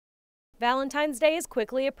Valentine's Day is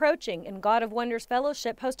quickly approaching, and God of Wonders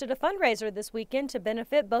Fellowship hosted a fundraiser this weekend to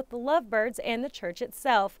benefit both the lovebirds and the church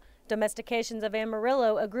itself. Domestications of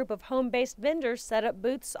Amarillo, a group of home-based vendors, set up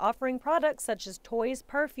booths offering products such as toys,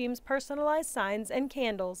 perfumes, personalized signs, and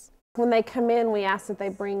candles. When they come in, we ask that they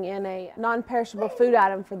bring in a non-perishable food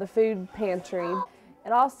item for the food pantry.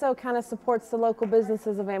 It also kind of supports the local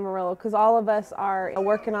businesses of Amarillo because all of us are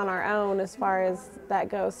working on our own as far as that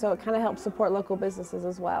goes, so it kind of helps support local businesses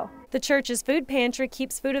as well. The church's food pantry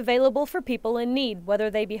keeps food available for people in need, whether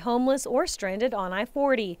they be homeless or stranded on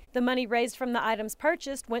I-40. The money raised from the items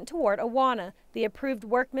purchased went toward Awana, the approved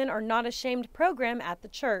Workmen Are Not Ashamed program at the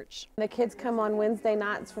church. The kids come on Wednesday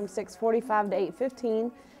nights from 6:45 to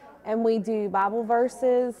 8:15. And we do Bible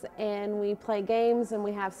verses, and we play games, and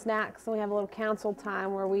we have snacks, and we have a little counsel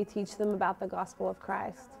time where we teach them about the gospel of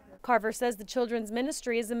Christ. Carver says the children's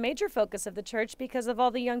ministry is a major focus of the church because of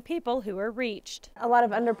all the young people who are reached. A lot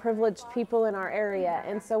of underprivileged people in our area,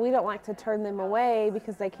 and so we don't like to turn them away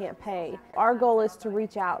because they can't pay. Our goal is to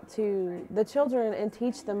reach out to the children and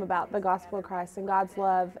teach them about the gospel of Christ and God's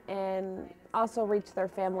love, and also reach their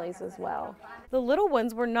families as well. The little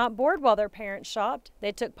ones were not bored while their parents shopped.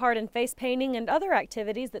 They took part in face painting and other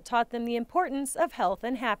activities that taught them the importance of health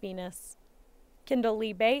and happiness.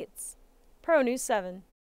 Kyndel Bates, Pronews 7.